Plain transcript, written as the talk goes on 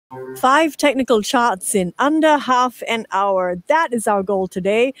5 technical charts in under half an hour. That is our goal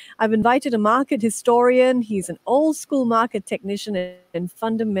today. I've invited a market historian. He's an old school market technician and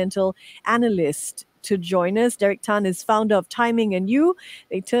fundamental analyst to join us. Derick Tan is founder of Timing and You.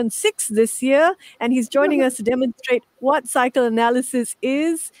 They turned 6 this year, and he's joining us to demonstrate what cycle analysis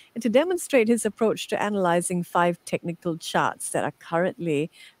is and to demonstrate his approach to analyzing 5 technical charts that are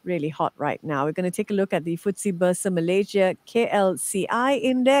currently really hot right now. We're going to take a look at the FTSE Bursa Malaysia KLCI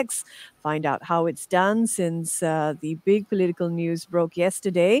index, find out how it's done since the big political news broke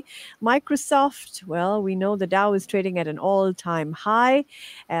yesterday. Microsoft, well, we know the Dow is trading at an all-time high.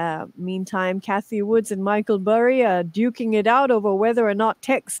 Meantime, Kathy Woods and Michael Burry are duking it out over whether or not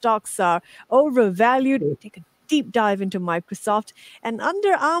tech stocks are overvalued. We'll take a deep dive into Microsoft. And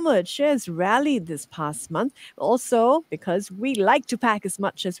Under Armour shares rallied this past month. Also, because we like to pack as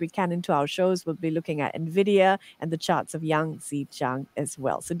much as we can into our shows, we'll be looking at NVIDIA and the charts of Yangzijiang as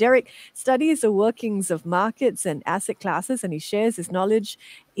well. So Derick studies the workings of markets and asset classes, and he shares his knowledge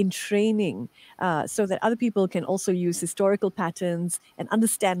in training so that other people can also use historical patterns and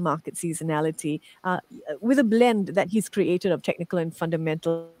understand market seasonality with a blend that he's created of technical and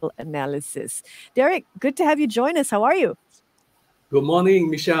fundamental analysis. Derick, good to have you join us. How are you? Good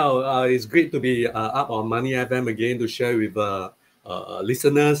morning, Michelle. It's great to be up on Money FM again to share with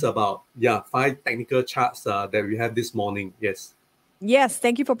listeners about 5 technical charts that we have this morning. Yes,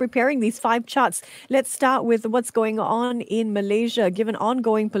 thank you for preparing these 5 charts. Let's start with what's going on in Malaysia, given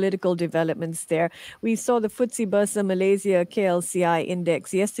ongoing political developments there. We saw the FTSE Bursa Malaysia KLCI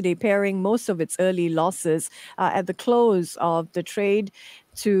index yesterday pairing most of its early losses at the close of the trade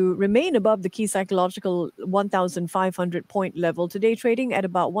to remain above the key psychological 1,500 point level. Today trading at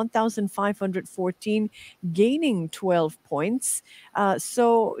about 1,514, gaining 12 points.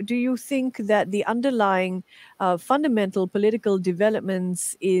 So do you think that the underlying fundamental political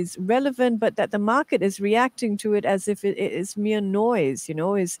developments is relevant, but that the market is reacting to it as if it is mere noise? You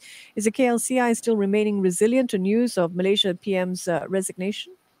know, is the KLCI still remaining resilient to news of Malaysia PM's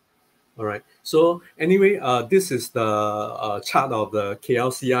resignation? All right. So anyway, this is the chart of the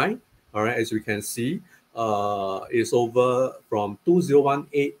KLCI. All right, as we can see, it's over from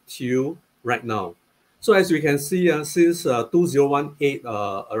 2018 to right now. So as we can see, since 2018,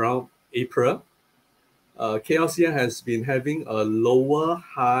 around April, KLCI has been having a lower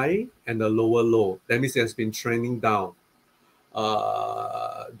high and a lower low. That means it has been trending down.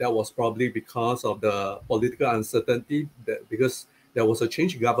 That was probably because of the political uncertainty, because there was a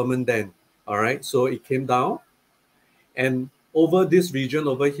change in government then. All right, so it came down. And over this region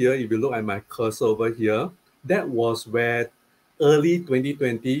over here, if you look at my cursor over here, that was where early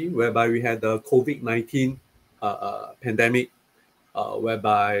 2020, whereby we had the COVID-19 pandemic,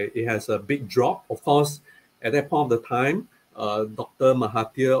 whereby it has a big drop. Of course, at that point of the time, Dr.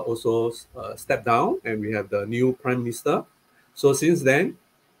 Mahathir also stepped down, and we have the new Prime Minister. So since then,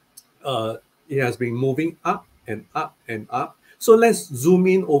 it has been moving up and up and up. So let's zoom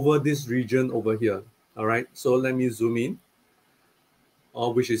in over this region over here. All right, so let me zoom in,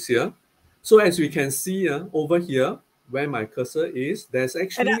 which is here. So as we can see over here, where my cursor is, there's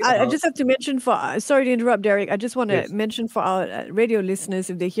actually... And I just have to mention sorry to interrupt, Derick. I just want to mention for our radio listeners,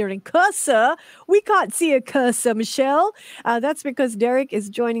 if they're hearing cursor, we can't see a cursor, Michelle. That's because Derick is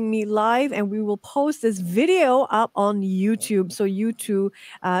joining me live, and we will post this video up on YouTube so you too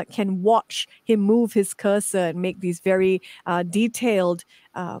can watch him move his cursor and make these very detailed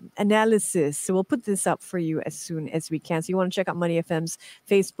analysis. So we'll put this up for you as soon as we can. So you want to check out Money FM's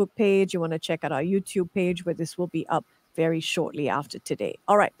Facebook page. You want to check out our YouTube page, where this will be up very shortly after today.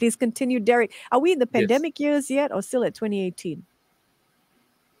 All right, please continue, Derick. Are we in the pandemic years yet, or still at 2018?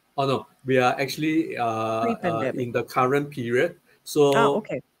 Oh no, we are actually in the current period. So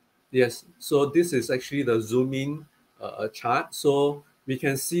okay. Yes, so this is actually the zoom in chart. So we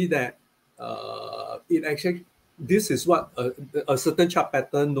can see that it actually, this is what a certain chart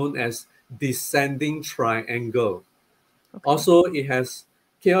pattern known as descending triangle. Okay. Also,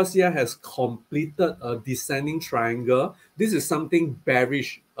 KLCI has completed a descending triangle. This is something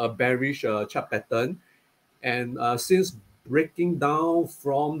bearish, a bearish chart pattern. And since breaking down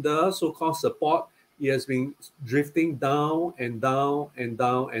from the so-called support, it has been drifting down and down and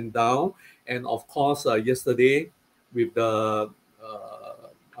down and down. And of course, yesterday with the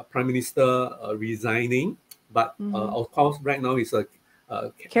Prime Minister resigning, but of course, right now he's a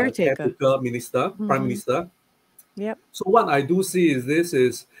caretaker minister, Prime Minister. Yep. So what I do see is this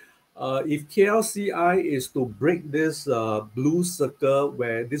is, if KLCI is to break this blue circle,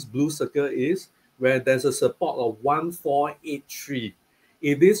 where this blue circle is, where there's a support of 1483.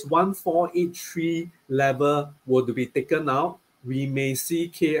 If this 1483 level were to be taken out, we may see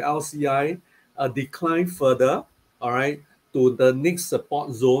KLCI decline further, all right, to the next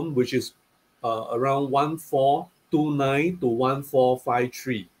support zone, which is around 1429 to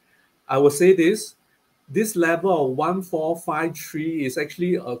 1453. I will say this level of 1453 is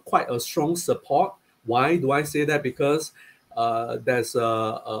actually quite a strong support. Why do I say that? Because there's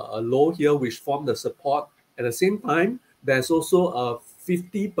a low here which formed the support. At the same time, there's also a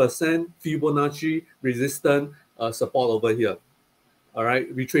 50% Fibonacci resistant support over here. All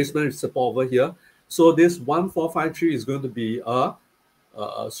right, retracement support over here. So this 1453 is going to be a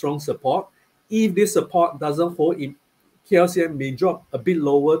strong support. If this support doesn't hold, KLCM may drop a bit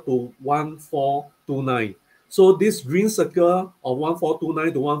lower to 1429. So this green circle of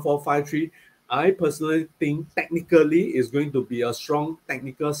 1429 to 1453, I personally think technically is going to be a strong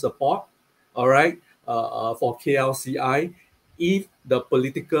technical support, all right, for KLCI if the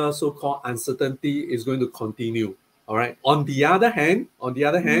political so-called uncertainty is going to continue. All right. On the other hand,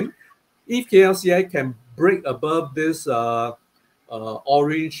 if KLCI can break above this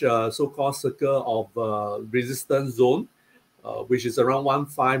orange so-called circle of resistance zone, which is around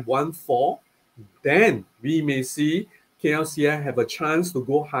 1514, then we may see KLCI have a chance to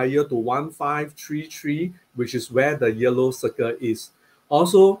go higher to 1533, which is where the yellow circle is.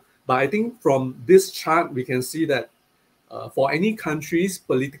 Also, but I think from this chart, we can see that for any countries,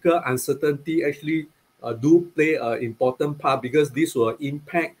 political uncertainty actually do play an important part, because this will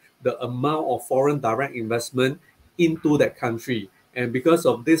impact the amount of foreign direct investment into that country. And because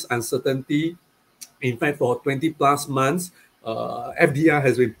of this uncertainty, in fact, for 20 plus months, FDI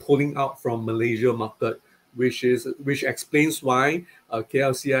has been pulling out from Malaysia market, which explains why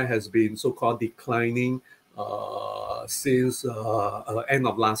KLCI has been so-called declining since end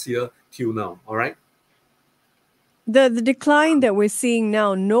of last year till now. All right. The decline that we're seeing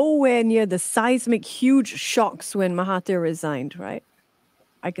now, nowhere near the seismic huge shocks when Mahathir resigned, right?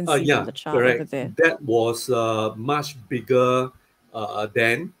 I can see from the chart correct. over there. That was much bigger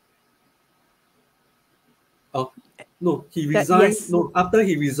than. No, he resigned. Yes. No, after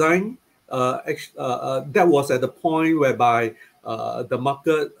he resigned, that was at the point whereby the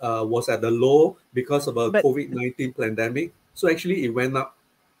market was at the low because of a COVID-19 pandemic. So actually, it went up.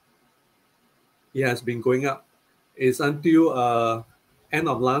 It has been going up. It's until end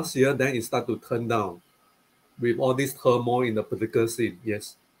of last year, then it started to turn down with all this turmoil in the political scene.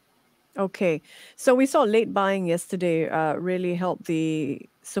 Yes. Okay, so we saw late buying yesterday really help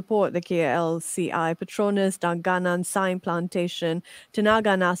support the KLCI, Petronas, Danganan, Sime Plantation,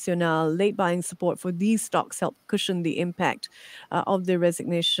 Tenaga Nasional. Late buying support for these stocks helped cushion the impact of the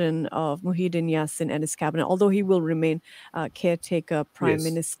resignation of Muhyiddin Yassin and his cabinet, although he will remain caretaker prime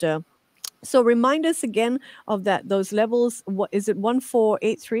minister. So remind us again of those levels. What is it?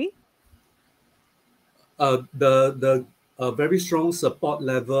 1483? The very strong support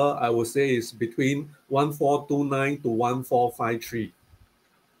level, I would say, is between 1429 to 1453.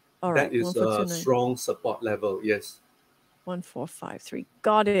 All right, that is a strong support level. Yes. 1453.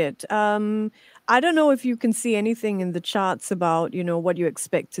 Got it. I don't know if you can see anything in the charts about, what you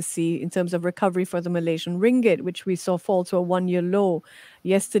expect to see in terms of recovery for the Malaysian ringgit, which we saw fall to a one-year low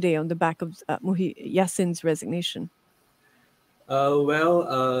yesterday on the back of Yassin's resignation.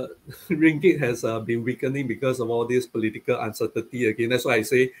 Ringgit has been weakening because of all this political uncertainty again. That's why I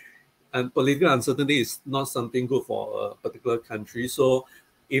say, and political uncertainty is not something good for a particular country. So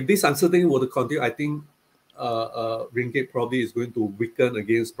if this uncertainty were to continue, I think ringgit probably is going to weaken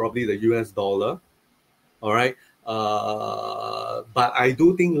against probably the US dollar. All right. But I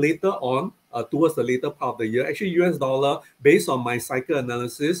do think later on, towards the later part of the year, actually US dollar, based on my cycle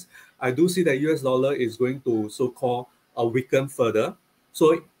analysis, I do see that US dollar is going to so-called weaken further.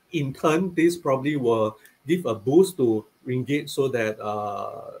 So in turn, this probably will give a boost to ringgit, so that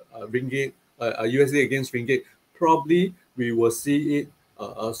USD against ringgit, probably we will see it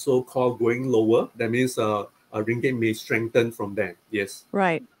so-called going lower. That means ringgit may strengthen from there. Yes.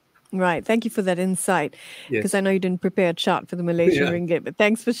 Right. Thank you for that insight, because I know you didn't prepare a chart for the Malaysian ringgit, but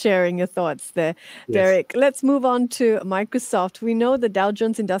thanks for sharing your thoughts there, Derick. Let's move on to Microsoft. We know the Dow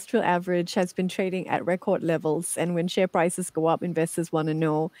Jones Industrial Average has been trading at record levels, and when share prices go up, investors want to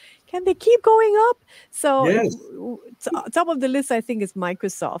know, can they keep going up? So top of the list, I think, is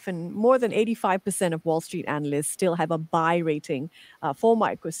Microsoft, and more than 85% of Wall Street analysts still have a buy rating for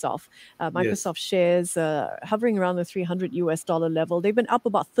Microsoft. Microsoft shares hovering around the $300 level. They've been up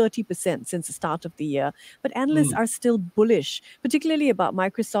about 30% since the start of the year, but analysts are still bullish, particularly about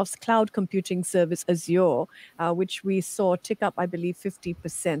Microsoft's cloud computing service Azure, which we saw tick up, I believe,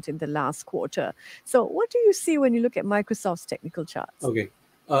 50% in the last quarter. So what do you see when you look at Microsoft's technical charts? Okay.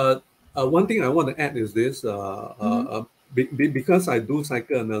 One thing I want to add is this. because I do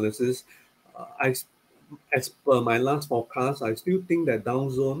cycle analysis, as per my last forecast, I still think that Dow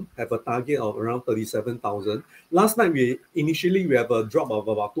Zone have a target of around 37,000. Last night, initially we have a drop of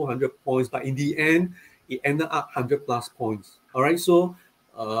about 200 points, but in the end, it ended up 100 plus points. All right, so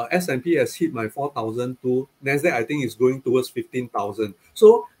S&P has hit my 4,002. NASDAQ, I think, is going towards 15,000.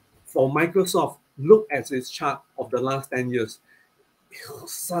 So for Microsoft, look at its chart of the last 10 years.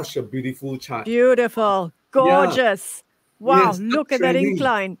 Such a beautiful chart. Beautiful. Gorgeous. Yeah. Wow, Yes, look at that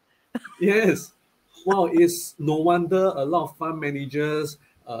incline. Yes. Wow, it's no wonder a lot of fund managers,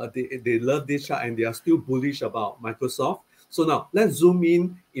 they love this chart and they are still bullish about Microsoft. So now let's zoom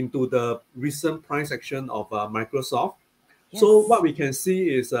in into the recent price action of Microsoft. Yes. So what we can see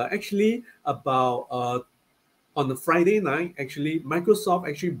is actually about on the Friday night, actually Microsoft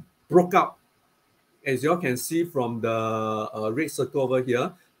actually broke up. As you all can see from the red circle over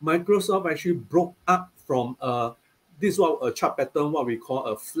here, Microsoft actually broke up from this is what a chart pattern, what we call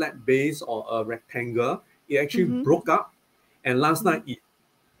a flat base or a rectangle. It actually broke up, and last night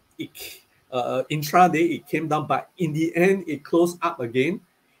intraday it came down, but in the end it closed up again,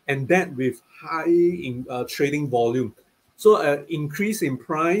 and that with high trading volume. So increase in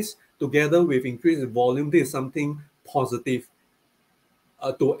price together with increase in volume, this is something positive.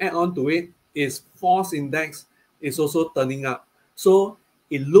 To add on to it, is force index is also turning up. So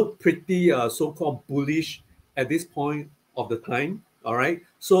it looked pretty so-called bullish at this point of the time. All right.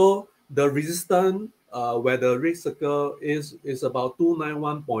 So the resistance where the red circle is about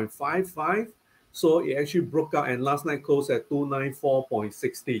 291.55. So it actually broke out and last night closed at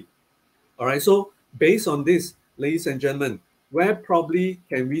 294.60. All right. So based on this, ladies and gentlemen, where probably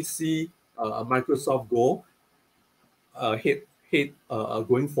can we see Microsoft go hit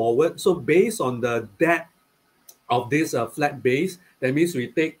going forward? So based on the depth of this flat base, that means we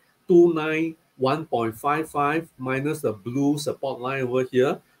take 291.55 minus the blue support line over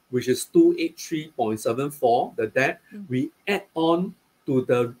here, which is 283.74, the depth. We add on to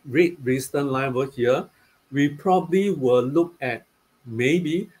the red resistance line over here, we probably will look at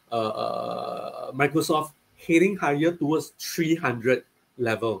maybe Microsoft heading higher towards 300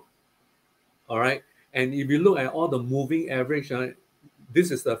 level. All right. And if you look at all the moving average,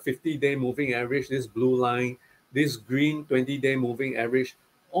 this is the 50-day moving average, this blue line, this green 20-day moving average,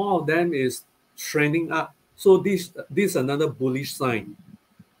 all of them is trending up. So this is another bullish sign.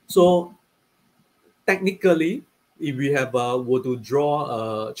 So technically, if we have were to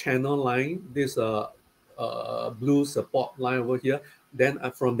draw a channel line, this blue support line over here, then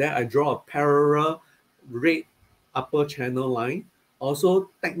from there I draw a parallel red upper channel line. Also,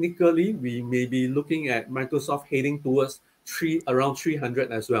 technically, we may be looking at Microsoft heading towards around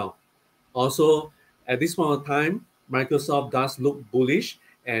 300 as well. Also, at this point of time, Microsoft does look bullish,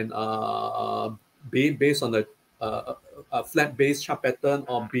 and based on the flat base chart pattern,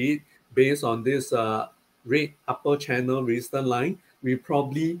 or be it based on this red upper channel resistance line, we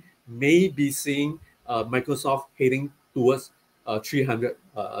probably may be seeing Microsoft heading towards 300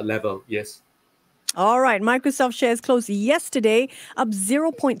 level. Yes. All right. Microsoft shares closed yesterday up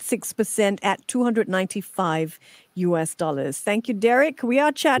 0.6% at $295 US. Thank you, Derick. We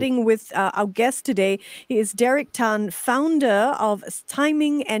are chatting with our guest today. He is Derick Tan, founder of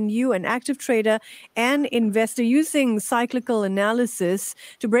Timing and You, an active trader and investor using cyclical analysis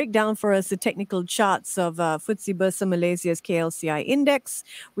to break down for us the technical charts of FTSE Bursa Malaysia's KLCI index.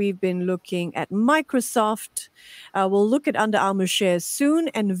 We've been looking at Microsoft. We'll look at Under Armour shares soon,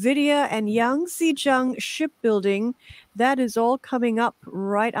 NVIDIA and Yangzijiang Shipbuilding. That is all coming up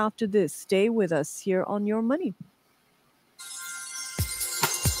right after this. Stay with us here on Your Money.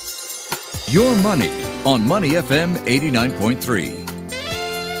 Your Money on Money FM 89.3.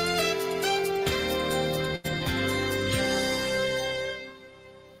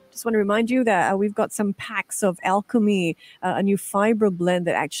 Just want to remind you that we've got some packs of Alchemy, a new fiber blend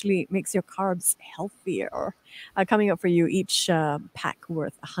that actually makes your carbs healthier, coming up for you. Each pack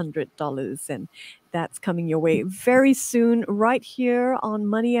worth $100, and that's coming your way very soon right here on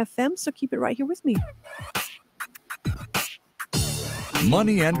Money FM. So keep it right here with me.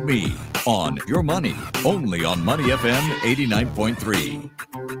 Money and Me on Your Money, only on Money FM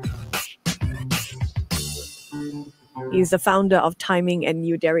 89.3. He's the founder of Timing and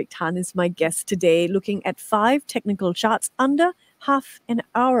You. Derick Tan is my guest today, looking at 5 technical charts under half an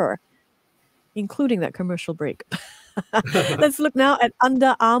hour, including that commercial break. Let's look now at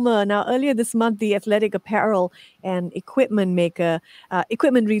Under Armour. Now, earlier this month, the athletic apparel and equipment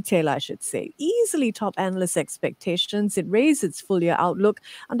equipment retailer, I should say, easily topped analysts' expectations. It raised its full-year outlook.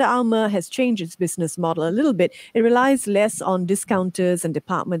 Under Armour has changed its business model a little bit. It relies less on discounters and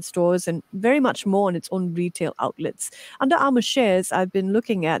department stores and very much more on its own retail outlets. Under Armour shares I've been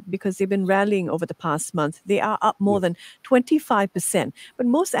looking at because they've been rallying over the past month. They are up more than 25%. But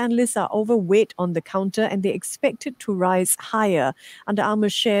most analysts are overweight on the counter and they expect it to rise higher. Under Armour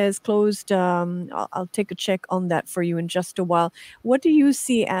shares closed, I'll take a check on that for you in just a while. What do you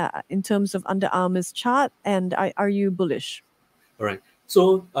see in terms of Under Armour's chart, and are you bullish? All right.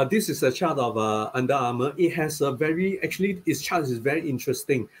 So this is a chart of Under Armour. It has a its chart is very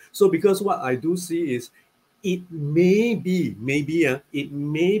interesting. So because what I do see is it may be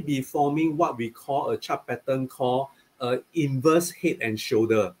forming what we call a chart pattern called inverse head and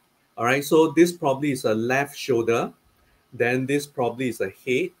shoulder. All right. So this probably is a left shoulder. Then this probably is a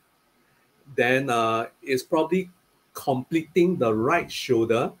head. Then it's probably completing the right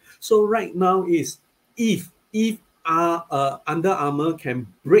shoulder. So right now is if Under Armour can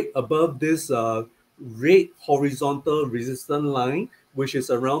break above this red horizontal resistance line, which is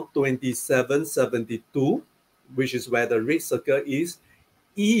around 27.72, which is where the red circle is.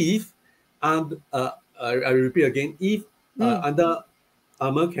 If I repeat again, if Under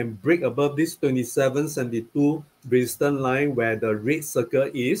Armour can break above this 27.72 resistance line where the red circle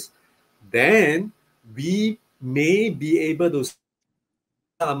is, then we may be able to see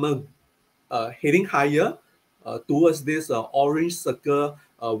Armour heading higher towards this orange circle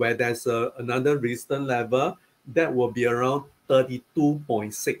where there's another resistance level that will be around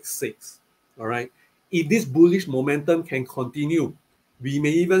 32.66. All right. If this bullish momentum can continue, we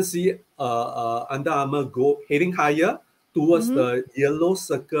may even see Under Armour heading higher towards the yellow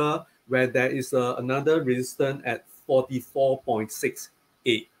circle where there is another resistance at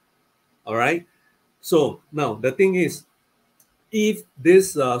 44.68. All right. So now the thing is, if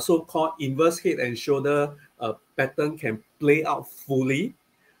this so-called inverse head and shoulder pattern can play out fully,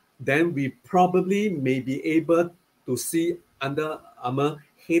 then we probably may be able to see Under Armour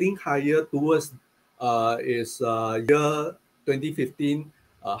heading higher towards its year 2015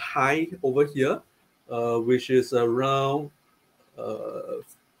 high over here, which is around around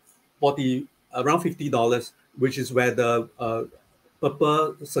 $50, which is where the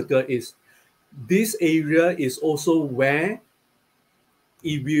purple circle is. This area is also where,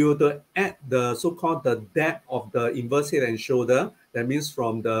 if we were to add the so-called the depth of the inverse head and shoulder, that means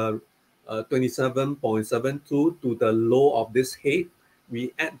from the 27.72 to the low of this head,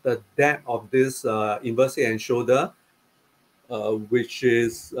 we add the depth of this inverse head and shoulder, which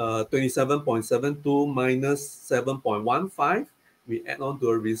is 27.72 minus 7.15. We add on to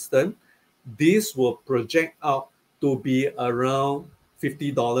a resistance. This will project out to be around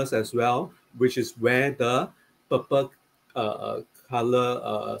 $50 as well, which is where the purple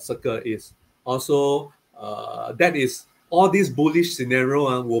color circle is. Also, that is all this bullish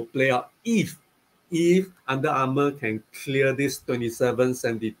scenario will play out if Under Armour can clear this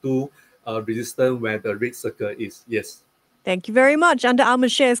 27.72 resistance where the red circle is. Yes. Thank you very much. Under Armour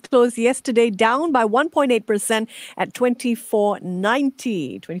shares closed yesterday down by 1.8% at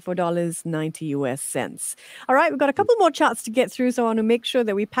 $24.90 US cents. All right, we've got a couple more charts to get through, so I want to make sure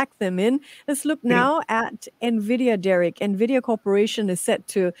that we pack them in. Let's look now at NVIDIA, Derick. NVIDIA Corporation is set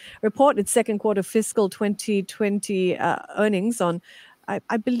to report its second quarter fiscal 2020 earnings on,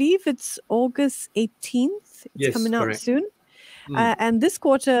 I believe it's August 18th. It's coming out soon. And this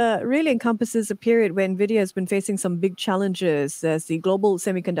quarter really encompasses a period when NVIDIA has been facing some big challenges as the global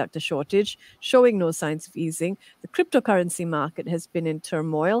semiconductor shortage, showing no signs of easing. The cryptocurrency market has been in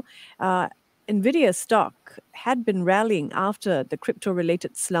turmoil. NVIDIA stock had been rallying after the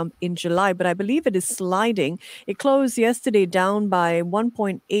crypto-related slump in July, but I believe it is sliding. It closed yesterday down by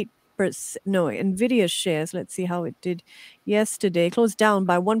 1.8%. No, NVIDIA shares, let's see how it did yesterday, closed down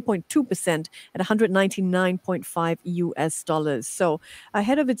by 1.2% at 199.5 US dollars. So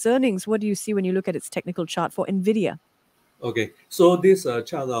ahead of its earnings, what do you see when you look at its technical chart for NVIDIA? Okay, so this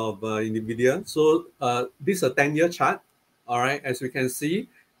chart of NVIDIA, so this is a 10-year chart. All right, as we can see,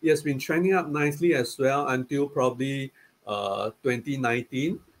 it has been trending up nicely as well until probably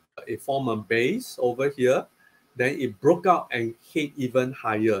 2019. It formed a base over here. Then it broke out and hit even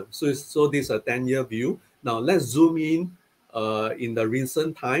higher. So this is a 10-year view. Now let's zoom in the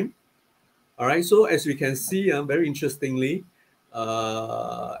recent time. All right, so as we can see, very interestingly,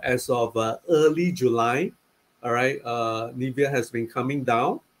 as of early July, all right, NVIDIA has been coming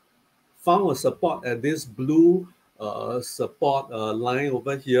down, found a support at this blue support line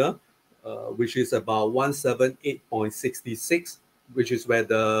over here, which is about 178.66, which is where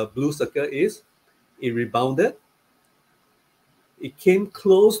the blue circle is. It rebounded. It came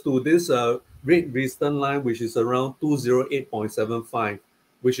close to this red resistance line, which is around 208.75,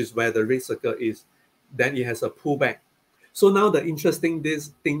 which is where the red circle is. Then it has a pullback. So now the interesting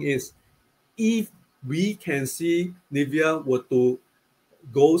thing is, if we can see NVIDIA were to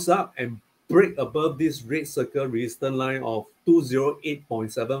goes up and break above this red circle resistance line of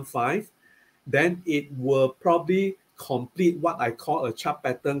 208.75, then it will probably complete what I call a chart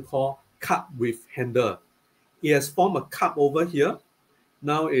pattern called cup with handle. It has formed a cup over here.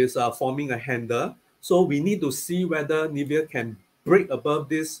 Now is forming a handle. So we need to see whether NVIDIA can break above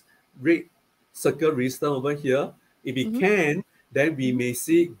this red circle resistance over here. If it can, then we may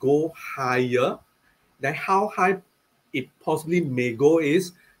see it go higher. Then how high it possibly may go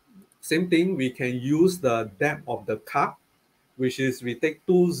is, same thing, we can use the depth of the cup, which is we take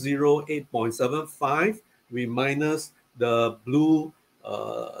 208.75, we minus the blue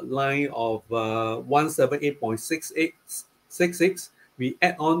line of 178.66, we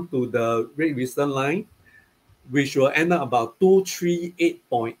add on to the red resistance line, which will end up about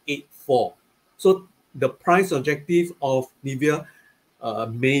 238.84. So the price objective of NVIDIA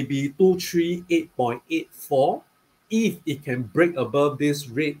may be 238.84 if it can break above this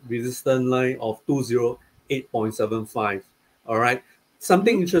red resistance line of 208.75. All right.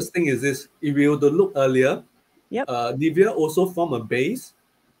 Something interesting is this. If we were to look earlier, NVIDIA also formed a base,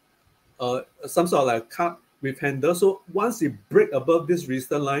 some sort of like cup with handle. So once it break above this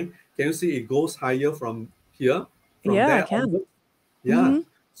resistance line, can you see it goes higher from here? From Yeah, there I can. onward? Yeah.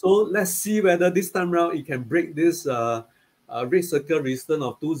 So let's see whether this time around it can break this red circle resistance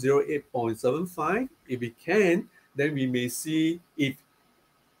of 208.75. If it can, then we may see if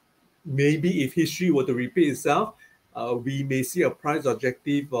maybe if history were to repeat itself, we may see a price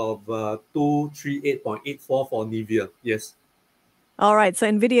objective of 238.84 for NVIDIA. Yes. All right. So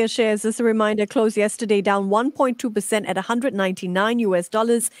NVIDIA shares, just a reminder, closed yesterday down 1.2% at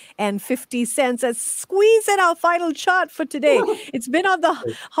 $199.50. Let's squeeze at our final chart for today. It's been on the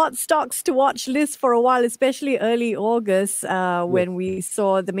hot stocks to watch list for a while, especially early August, when we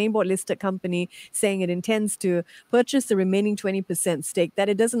saw the main board listed company saying it intends to purchase the remaining 20% stake that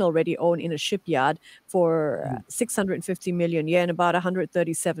it doesn't already own in a shipyard for 650 million yen, about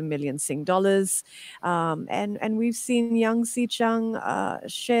 137 million Sing dollars. And we've seen Yangzijiang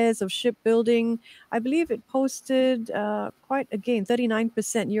shares of shipbuilding. I believe it posted quite again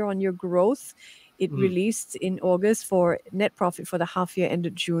 39% year-on-year growth. It released in August for net profit for the half year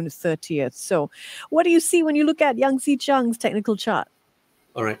ended June 30th. So what do you see when you look at Yangzijiang's technical chart?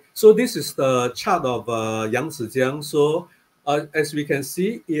 All right. So this is the chart of Yangzijiang. So as we can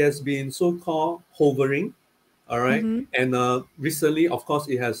see, it has been so-called hovering. All right. And recently, of course,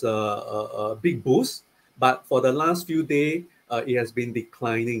 it has a big boost. But for the last few days, it has been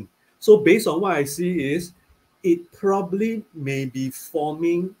declining. So based on what I see is, it probably may be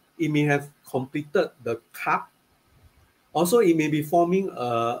forming, it may have completed the cup. Also, it may be forming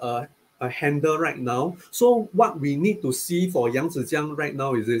a handle right now. So what we need to see for Yangzijiang right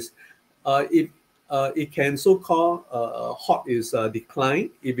now is this. If it can so-called hot is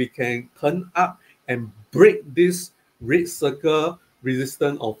decline, if it can turn up and break this red circle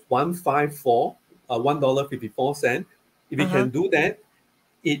resistance of 154, $1.54. If it can do that,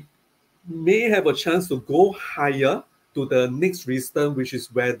 it may have a chance to go higher to the next resistance, which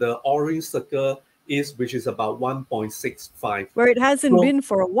is where the orange circle is, which is about 1.65. Where it hasn't been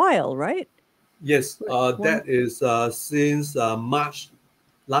for a while, right? Yes, that is since March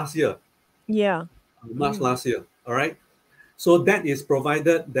last year. Yeah. March last year. All right. So that is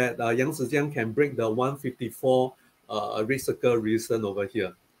provided that Yangzijiang can break the 154 red circle resistance over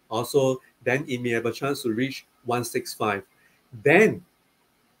here. Also, then it may have a chance to reach 165. Then,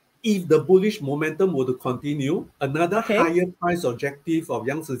 if the bullish momentum were to continue, another higher price objective of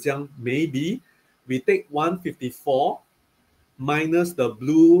Yangzijiang may be we take 154 minus the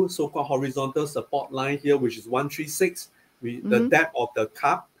blue so-called horizontal support line here, which is 136, the depth of the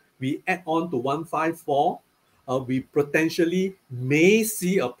cup, we add on to 154, we potentially may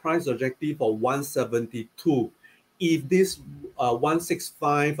see a price objective of 172. If this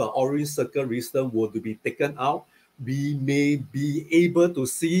 165 orange circle resistance were to be taken out, we may be able to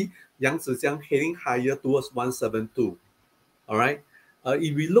see Yangzijiang heading higher towards 172. All right.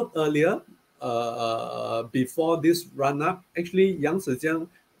 If we look earlier, before this run-up, actually Yangzijiang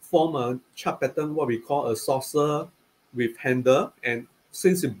formed a chart pattern, what we call a saucer with handle. And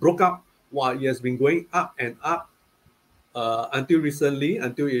since it broke up, it has been going up and up until recently,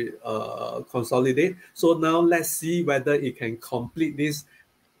 until it consolidate. So now let's see whether it can complete this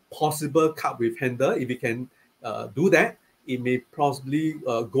possible cut with handle. If we can do that, it may possibly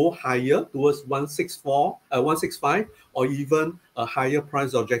go higher towards 164, 165, or even a higher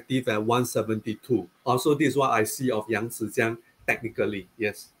price objective at 172. Also, this is what I see of Yangzijiang technically.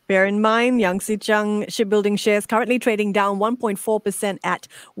 Yes. Bear in mind, Yangzijiang Shipbuilding shares currently trading down 1.4% at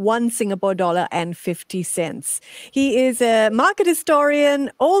 1 Singapore dollar and 50 cents. He is a market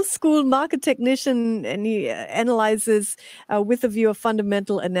historian, old school market technician, and he analyzes with a view of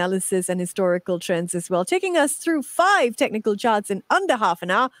fundamental analysis and historical trends as well, taking us through 5 technical charts in under half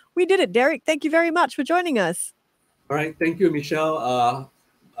an hour. We did it, Derick. Thank you very much for joining us. All right. Thank you, Michelle.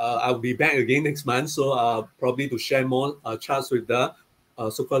 I'll be back again next month, so probably to share more charts with the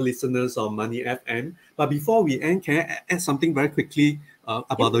so-called listeners of Money FM. But before we end, can I add something very quickly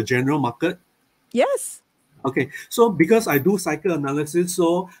about the general market? Yes. Okay, so because I do cycle analysis,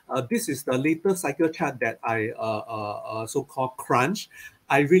 so this is the latest cycle chart that I so-called crunch.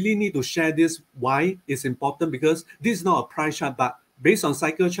 I really need to share this. Why it's important? Because this is not a price chart, but based on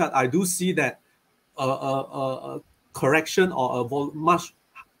cycle chart, I do see that a correction or a much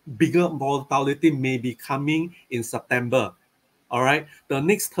bigger volatility may be coming in September. All right, the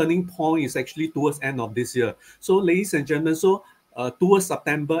next turning point is actually towards end of this year. So, ladies and gentlemen, so towards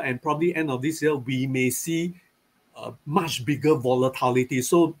September and probably end of this year, we may see much bigger volatility.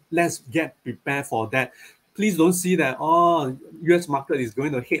 So let's get prepared for that. Please don't see that, US market is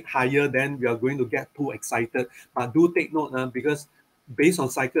going to hit higher, then we are going to get too excited. But do take note because based on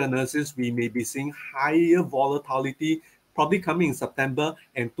cycle analysis, we may be seeing higher volatility probably coming in September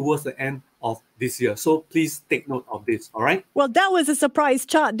and towards the end of this year. So please take note of this, all right? Well, that was a surprise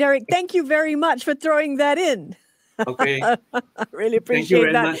chart, Derick. Thank you very much for throwing that in. Okay. Really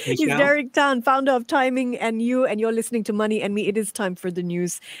appreciate that. He's Derick Tan, founder of Timing and You, and you're listening to Money and Me. It is time for the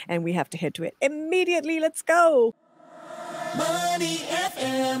news, and we have to head to it immediately. Let's go. Money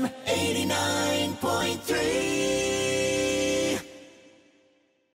FM 89.3.